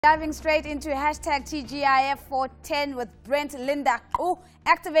Diving straight into hashtag TGIF410 with Brent Linda,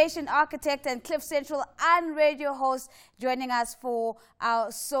 activation architect and Cliff Central and radio host, joining us for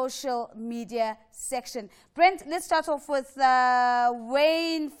our social media section. Brent, let's start off with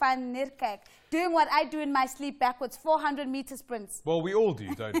Wayne van Niekerk doing what I do in my sleep backwards, 400-meter sprints. Well, we all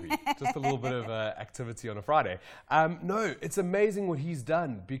do, don't we? Just a little bit of activity on a Friday. No, it's amazing what he's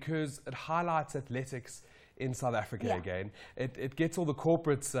done because it highlights athletics in South Africa again. It gets all the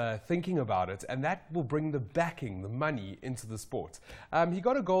corporates thinking about it, and that will bring the backing, the money into the sport. He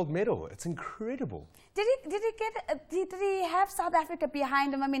got a gold medal. It's incredible. Did he have South Africa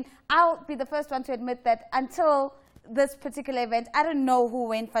behind him? I mean, I'll be the first one to admit that until this particular event, I don't know who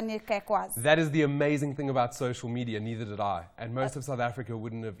Wayne van Niekerk was. That is the amazing thing about social media, neither did I. And most of South Africa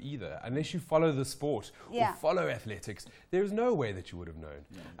wouldn't have either. Unless you follow the sport or follow athletics, there's no way that you would have known.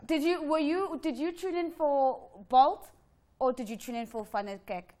 Did you tune in for Bolt or did you tune in for van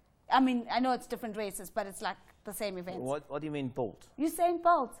Niekerk? I mean, I know it's different races, but it's like the same event. What do you mean Bolt? You're saying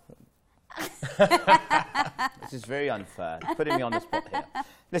Bolt. This is very unfair. Putting me on the spot here.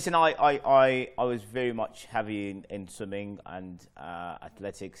 Listen, I was very much heavy in swimming and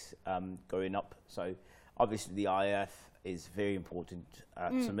athletics growing up. So obviously the IF is very important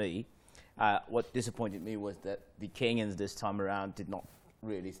to me. What disappointed me was that the Kenyans this time around did not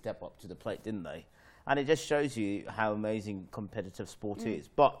really step up to the plate, didn't they? And it just shows you how amazing competitive sport is.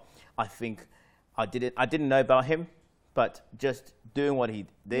 But I think I didn't know about him. But just doing what he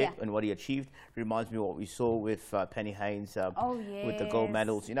did and what he achieved reminds me of what we saw with Penny Haynes with the gold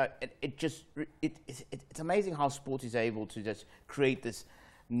medals. You know, it's amazing how sport is able to just create this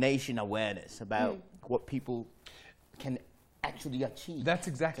nation awareness about what people can actually achieve. That's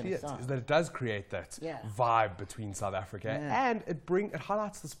exactly it, is that it does create that vibe between South Africa and it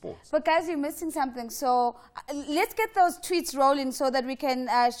highlights the sports. But guys, you're missing something. So let's get those tweets rolling so that we can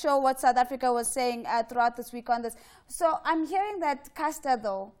show what South Africa was saying throughout this week on this. So I'm hearing that Caster,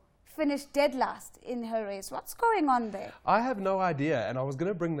 though, finished dead last in her race. What's going on there? I have no idea, and I was going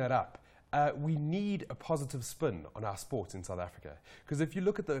to bring that up. We need a positive spin on our sport in South Africa. Because if you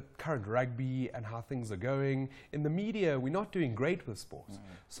look at the current rugby and how things are going, in the media, we're not doing great with sports.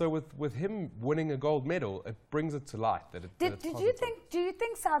 So with him winning a gold medal, it brings it to light that it's do you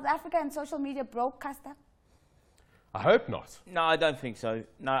think South Africa and social media broke Caster? I hope not. No, I don't think so.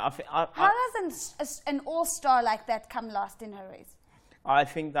 No, how does an all-star like that come last in her race? I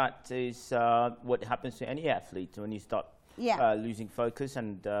think that is what happens to any athlete when you start losing focus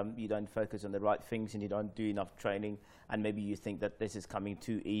and you don't focus on the right things and you don't do enough training and maybe you think that this is coming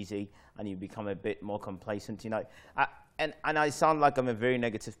too easy and you become a bit more complacent, you know. And I sound like I'm a very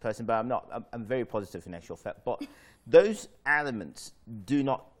negative person, but I'm not. I'm very positive in actual fact. But those elements do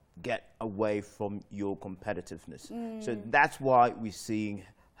not get away from your competitiveness. So that's why we're seeing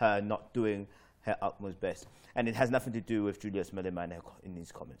her not doing her utmost best. And it has nothing to do with Julius Malema in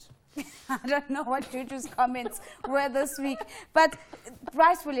his comments. I don't know what Juju's comments were this week. But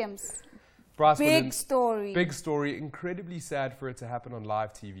Bryce Williams, big story. Big story. Incredibly sad for it to happen on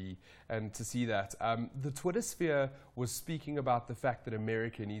live TV and to see that. The Twitter sphere was speaking about the fact that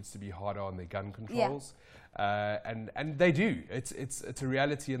America needs to be harder on their gun controls. And they do. It's a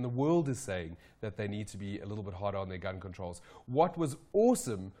reality, and the world is saying that they need to be a little bit harder on their gun controls. What was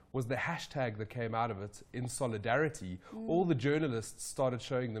awesome was the hashtag that came out of it in solidarity. All the journalists started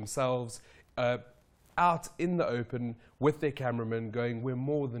showing themselves out in the open with their cameramen going, we're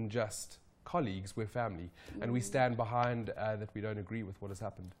more than just colleagues, we're family. And we stand behind that we don't agree with what has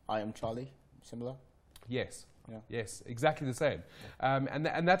happened. I am Charlie, similar? Yes. Yes, exactly the same.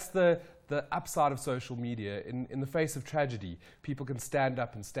 And that's the upside of social media. In the face of tragedy, people can stand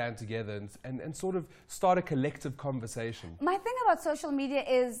up and stand together and sort of start a collective conversation. My thing about social media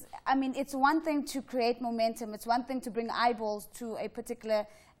is, I mean, it's one thing to create momentum. It's one thing to bring eyeballs to a particular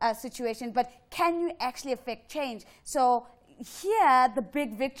situation. But can you actually affect change? So here, the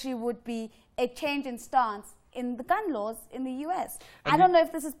big victory would be a change in stance in the gun laws in the US. And I don't know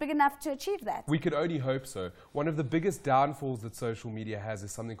if this is big enough to achieve that. We could only hope so. One of the biggest downfalls that social media has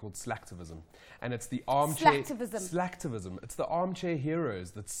is something called slacktivism. And it's the armchair... Slacktivism. It's the armchair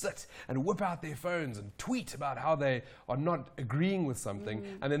heroes that sit and whip out their phones and tweet about how they are not agreeing with something,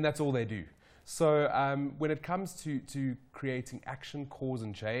 and then that's all they do. So when it comes to creating action, cause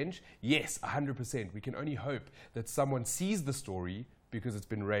and change, yes, 100%. We can only hope that someone sees the story because it's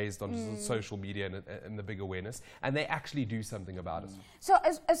been raised on social media and the big awareness, and they actually do something about it. So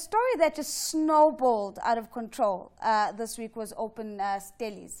a story that just snowballed out of control this week was Open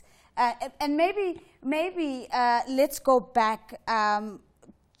Stellies. And maybe let's go back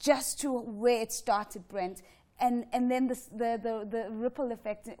just to where it started, Brent. then the ripple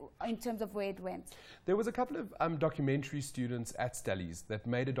effect in terms of where it went. There was a couple of documentary students at Stellies that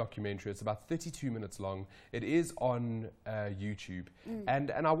made a documentary. It's about 32 minutes long. It is on YouTube.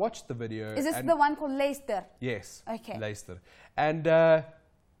 And I watched the video. Is this the one called Leicester? Yes. Okay. Leicester. And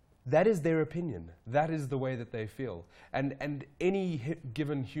that is their opinion. That is the way that they feel. And any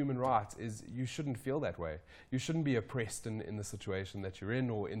given human right is you shouldn't feel that way. You shouldn't be oppressed in the situation that you're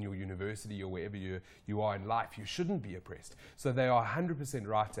in, or in your university, or wherever you are in life. You shouldn't be oppressed. So they are 100%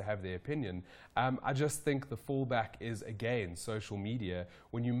 right to have their opinion. I just think the fallback is, again, social media.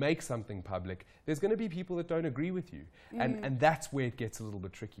 When you make something public, there's going to be people that don't agree with you. And that's where it gets a little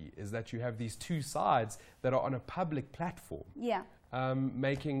bit tricky, is that you have these two sides that are on a public platform. Yeah.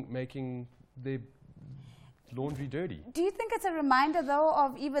 Making their laundry dirty. Do you think it's a reminder, though,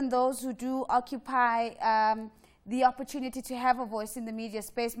 of even those who do occupy the opportunity to have a voice in the media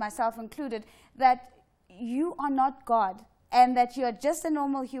space, myself included, that you are not God, and that you are just a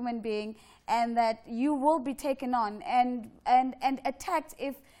normal human being, and that you will be taken on and attacked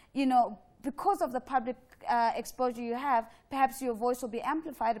if, because of the public exposure you have, perhaps your voice will be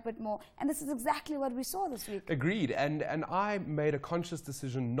amplified a bit more. And this is exactly what we saw this week. Agreed. And I made a conscious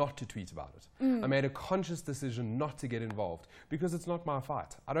decision not to tweet about it. I made a conscious decision not to get involved, because it's not my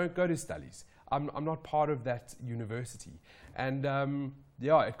fight. I don't go to Stellies. I'm not part of that university. And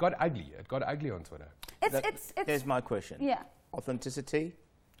it got ugly. It got ugly on Twitter. Here's my question. Yeah. Authenticity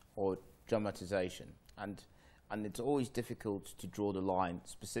or dramatization? And it's always difficult to draw the line,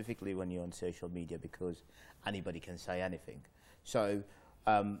 specifically when you're on social media, because anybody can say anything. So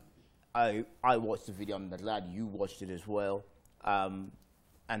I watched the video. I'm glad you watched it as well. And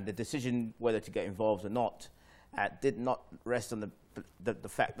the decision whether to get involved or not did not rest on the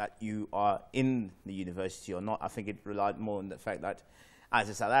fact that you are in the university or not. I think it relied more on the fact that, as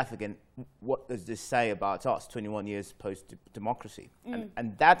a South African, what does this say about us 21 years post-democracy?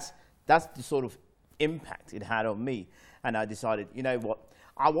 And that's the sort of impact it had on me. And I decided, you know what,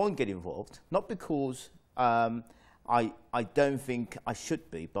 I won't get involved, not because I don't think I should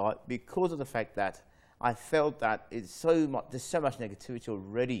be, but because of the fact that I felt that there's so much negativity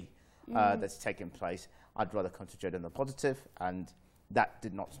already that's taken place. I'd rather concentrate on the positive, and that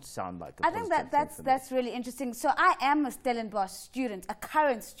did not sound like a I think that's really interesting. So I am a Stellenbosch student, a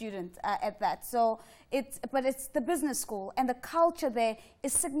current student at that. So it's the business school, and the culture there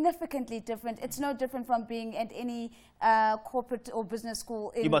is significantly different. It's no different from being at any corporate or business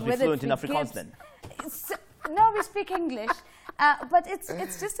school. You must be fluent in Afrikaans then. No, we speak English. But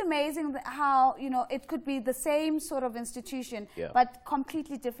it's just amazing how, it could be the same sort of institution, but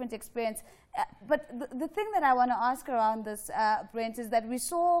completely different experience. But the thing that I want to ask around this, Brent, is that we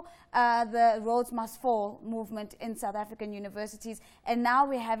saw the Rhodes Must Fall movement in South African universities, and now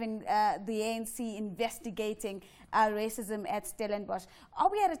we're having the ANC investigating racism at Stellenbosch. Are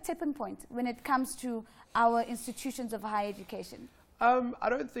we at a tipping point when it comes to our institutions of higher education? I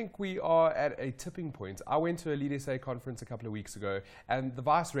don't think we are at a tipping point. I went to a Lead SA conference a couple of weeks ago, and the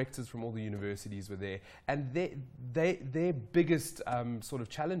vice rectors from all the universities were there, and their biggest sort of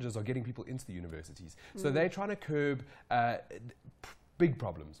challenges are getting people into the universities. So they're trying to curb big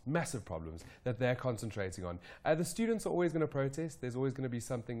problems, massive problems that they're concentrating on. The students are always going to protest. There's always going to be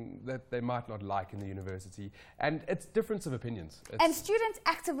something that they might not like in the university, and it's difference of opinions. And student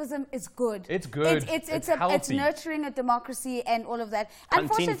activism is good. It's good. It's nurturing a democracy and all of that.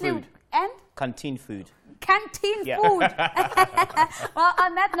 Canteen food. And canteen food. Canteen food. Well,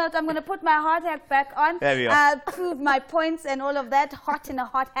 on that note, I'm going to put my hard hat back on. There we are. Prove my points and all of that, hot in a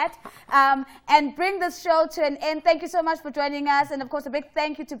hot hat, and bring this show to an end. Thank you so much for joining us. And, of course, a big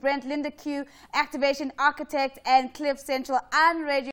thank you to Brent Linda Q, Activation Architect, and Cliff Central and Radio.